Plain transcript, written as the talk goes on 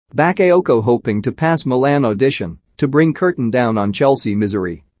Bakayoko hoping to pass Milan audition to bring curtain down on Chelsea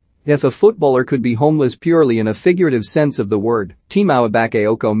misery. If a footballer could be homeless purely in a figurative sense of the word, Timao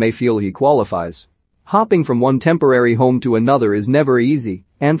Bakayoko may feel he qualifies. Hopping from one temporary home to another is never easy,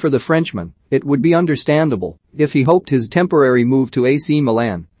 and for the Frenchman, it would be understandable if he hoped his temporary move to AC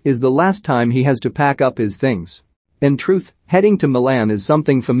Milan is the last time he has to pack up his things. In truth, heading to Milan is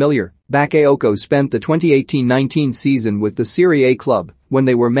something familiar. Bakayoko spent the 2018-19 season with the Serie A club when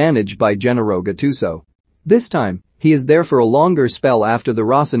they were managed by Gennaro Gattuso. This time, he is there for a longer spell after the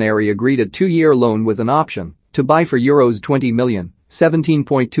Rossoneri agreed a 2-year loan with an option to buy for Euros 20 million,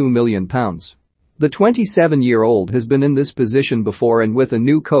 £17.2 million. The 27-year-old has been in this position before, and with a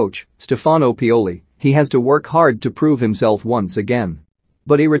new coach, Stefano Pioli, he has to work hard to prove himself once again.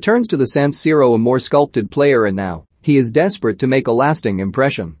 But he returns to the San Siro a more sculpted player, and now he is desperate to make a lasting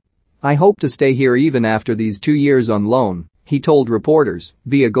impression. "I hope to stay here even after these 2 years on loan," he told reporters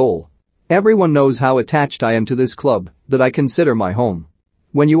via Goal. "Everyone knows how attached I am to this club, that I consider my home.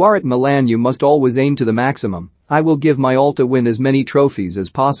 When you are at Milan you must always aim to the maximum. I will give my all to win as many trophies as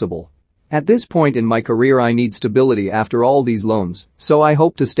possible. At this point in my career I need stability after all these loans, so I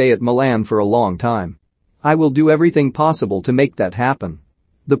hope to stay at Milan for a long time. I will do everything possible to make that happen."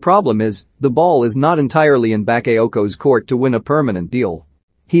 The problem is, the ball is not entirely in Bakayoko's court to win a permanent deal.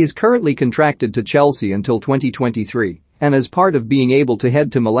 He is currently contracted to Chelsea until 2023, and as part of being able to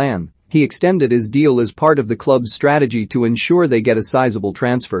head to Milan, he extended his deal as part of the club's strategy to ensure they get a sizable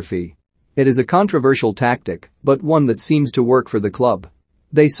transfer fee. It is a controversial tactic, but one that seems to work for the club.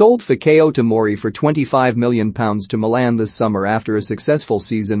 They sold Fikayo Tomori for £25 million to Milan this summer after a successful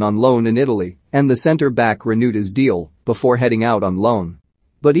season on loan in Italy, and the centre-back renewed his deal before heading out on loan.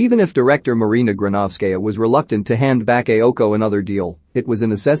 But even if director Marina Granovskaya was reluctant to hand Bakayoko another deal, it was a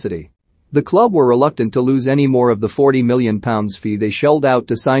necessity. The club were reluctant to lose any more of the £40 million fee they shelled out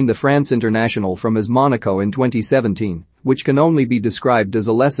to sign the France international from AS Monaco in 2017, which can only be described as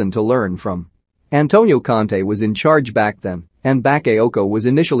a lesson to learn from. Antonio Conte was in charge back then, and Bakayoko was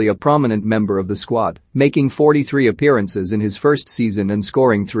initially a prominent member of the squad, making 43 appearances in his first season and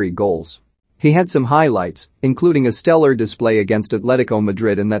scoring 3 goals. He had some highlights, including a stellar display against Atletico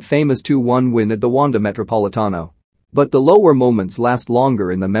Madrid and that famous 2-1 win at the Wanda Metropolitano. But the lower moments last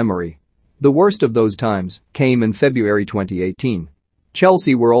longer in the memory. The worst of those times came in February 2018.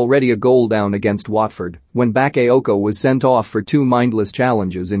 Chelsea were already a goal down against Watford when Bakayoko was sent off for 2 mindless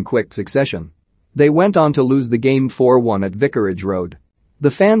challenges in quick succession. They went on to lose the game 4-1 at Vicarage Road. The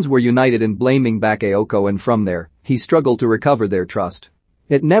fans were united in blaming Bakayoko, and from there, he struggled to recover their trust.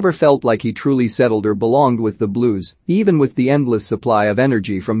 It never felt like he truly settled or belonged with the Blues, even with the endless supply of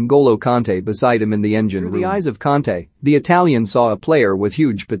energy from N'Golo Kanté beside him in the engine room. Through the eyes of Kanté, the Italian saw a player with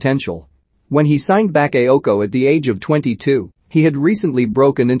huge potential. When he signed Bakayoko at the age of 22, he had recently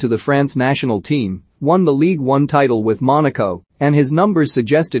broken into the France national team, won the Ligue 1 title with Monaco, and his numbers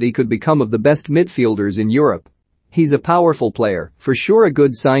suggested he could become of the best midfielders in Europe. "He's a powerful player, for sure, a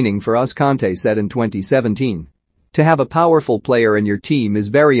good signing for us," Kanté said in 2017. To have a powerful player in your team is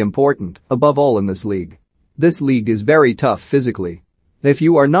very important, above all in this league. This league is very tough physically. If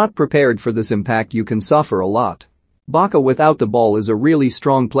you are not prepared for this impact you can suffer a lot. Baka without the ball is a really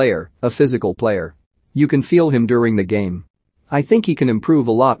strong player, a physical player. You can feel him during the game. I think he can improve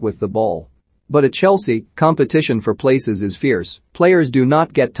a lot with the ball. But at Chelsea, competition for places is fierce. Players do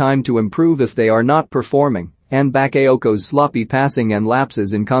not get time to improve if they are not performing, and Bakayoko's sloppy passing and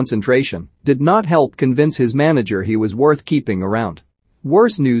lapses in concentration did not help convince his manager he was worth keeping around.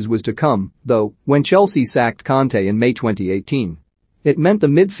 Worse news was to come, though, when Chelsea sacked Conte in May 2018. It meant the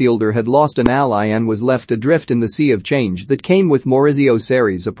midfielder had lost an ally and was left adrift in the sea of change that came with Maurizio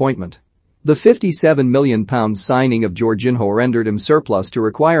Sarri's appointment. The £57 million signing of Jorginho rendered him surplus to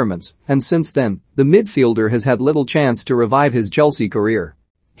requirements, and since then, the midfielder has had little chance to revive his Chelsea career.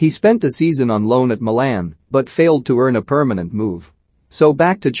 He spent a season on loan at Milan, but failed to earn a permanent move. So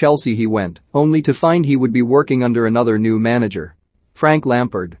back to Chelsea he went, only to find he would be working under another new manager. Frank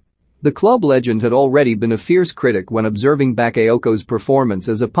Lampard. The club legend had already been a fierce critic when observing Bakayoko's performance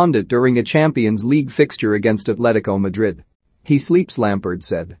as a pundit during a Champions League fixture against Atletico Madrid. "He sleeps," Lampard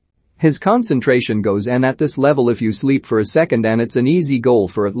said. "His concentration goes, and at this level if you sleep for a second and it's an easy goal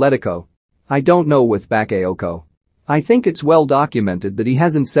for Atletico. I don't know with Bakayoko. I think it's well documented that he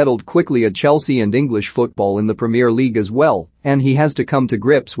hasn't settled quickly at Chelsea and English football in the Premier League as well, and he has to come to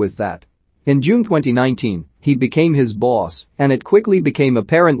grips with that." In June 2019, he became his boss, and it quickly became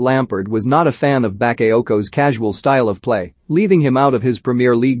apparent Lampard was not a fan of Bakayoko's casual style of play, leaving him out of his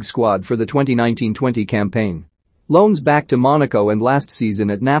Premier League squad for the 2019-20 campaign. Loans back to Monaco and last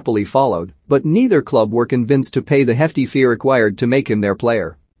season at Napoli followed, but neither club were convinced to pay the hefty fee required to make him their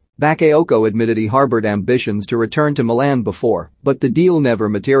player. Bakayoko admitted he harbored ambitions to return to Milan before, but the deal never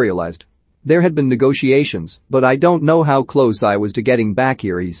materialized. There had been negotiations, but I don't know how close I was to getting back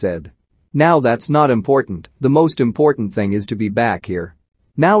here, he said. Now that's not important, the most important thing is to be back here.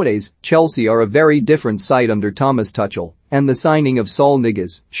 Nowadays, Chelsea are a very different side under Thomas Tuchel, and the signing of Saul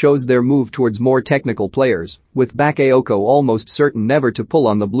Niguez shows their move towards more technical players, with Bakayoko almost certain never to pull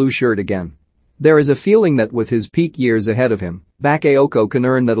on the blue shirt again. There is a feeling that with his peak years ahead of him, Bakayoko can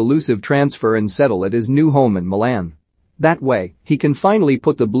earn that elusive transfer and settle at his new home in Milan. That way, he can finally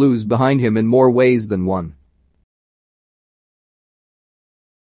put the Blues behind him in more ways than one.